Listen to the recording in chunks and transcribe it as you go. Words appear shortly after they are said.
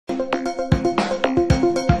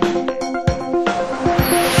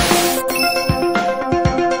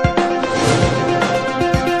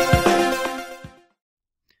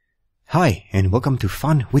Hi, and welcome to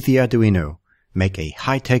Fun with the Arduino. Make a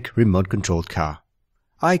high-tech remote-controlled car.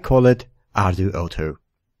 I call it Arduino.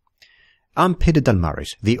 I'm Peter Dunmaris,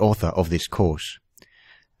 the author of this course.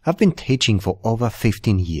 I've been teaching for over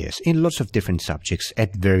 15 years in lots of different subjects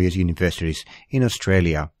at various universities in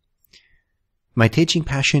Australia. My teaching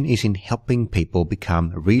passion is in helping people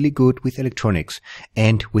become really good with electronics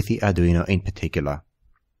and with the Arduino in particular.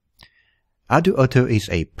 Arduino is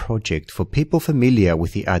a project for people familiar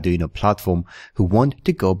with the Arduino platform who want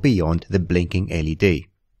to go beyond the blinking LED.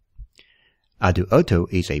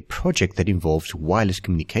 Arduino is a project that involves wireless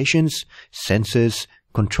communications, sensors,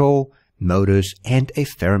 control, motors, and a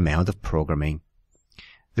fair amount of programming.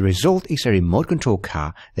 The result is a remote control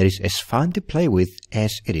car that is as fun to play with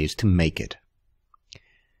as it is to make it.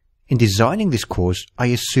 In designing this course, I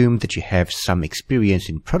assume that you have some experience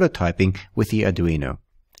in prototyping with the Arduino.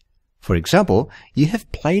 For example, you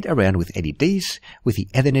have played around with LEDs, with the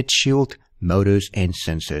Ethernet shield, motors, and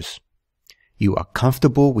sensors. You are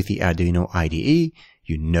comfortable with the Arduino IDE,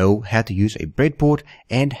 you know how to use a breadboard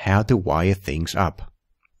and how to wire things up.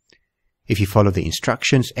 If you follow the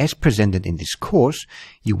instructions as presented in this course,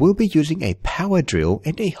 you will be using a power drill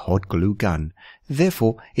and a hot glue gun.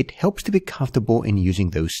 Therefore, it helps to be comfortable in using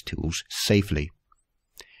those tools safely.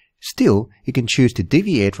 Still, you can choose to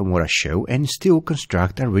deviate from what I show and still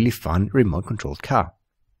construct a really fun remote-controlled car.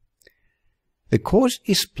 The course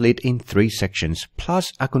is split in 3 sections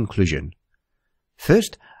plus a conclusion.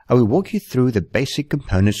 First, I will walk you through the basic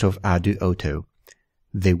components of Arduino: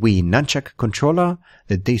 the Wii nunchuck controller,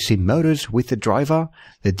 the DC motors with the driver,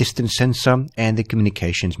 the distance sensor, and the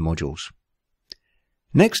communications modules.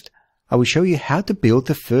 Next, I will show you how to build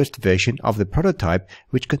the first version of the prototype,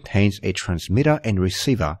 which contains a transmitter and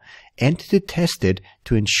receiver, and to test it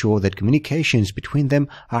to ensure that communications between them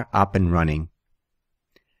are up and running.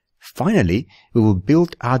 Finally, we will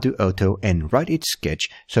build Arduino and write its sketch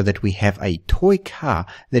so that we have a toy car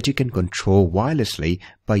that you can control wirelessly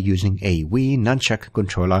by using a Wii nunchuck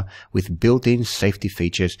controller with built-in safety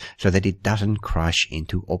features so that it doesn't crash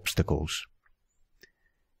into obstacles.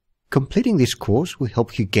 Completing this course will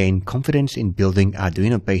help you gain confidence in building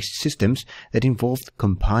Arduino-based systems that involve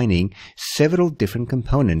combining several different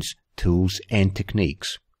components, tools, and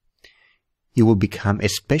techniques. You will become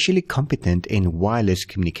especially competent in wireless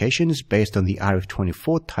communications based on the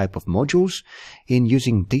RF24 type of modules, in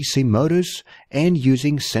using DC motors, and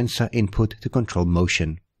using sensor input to control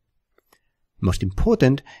motion. Most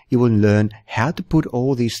important, you will learn how to put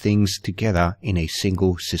all these things together in a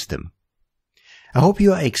single system. I hope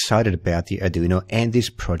you are excited about the Arduino and this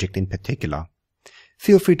project in particular.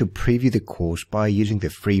 Feel free to preview the course by using the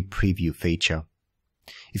free preview feature.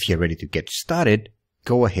 If you're ready to get started,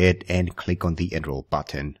 go ahead and click on the Enroll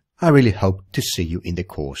button. I really hope to see you in the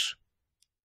course.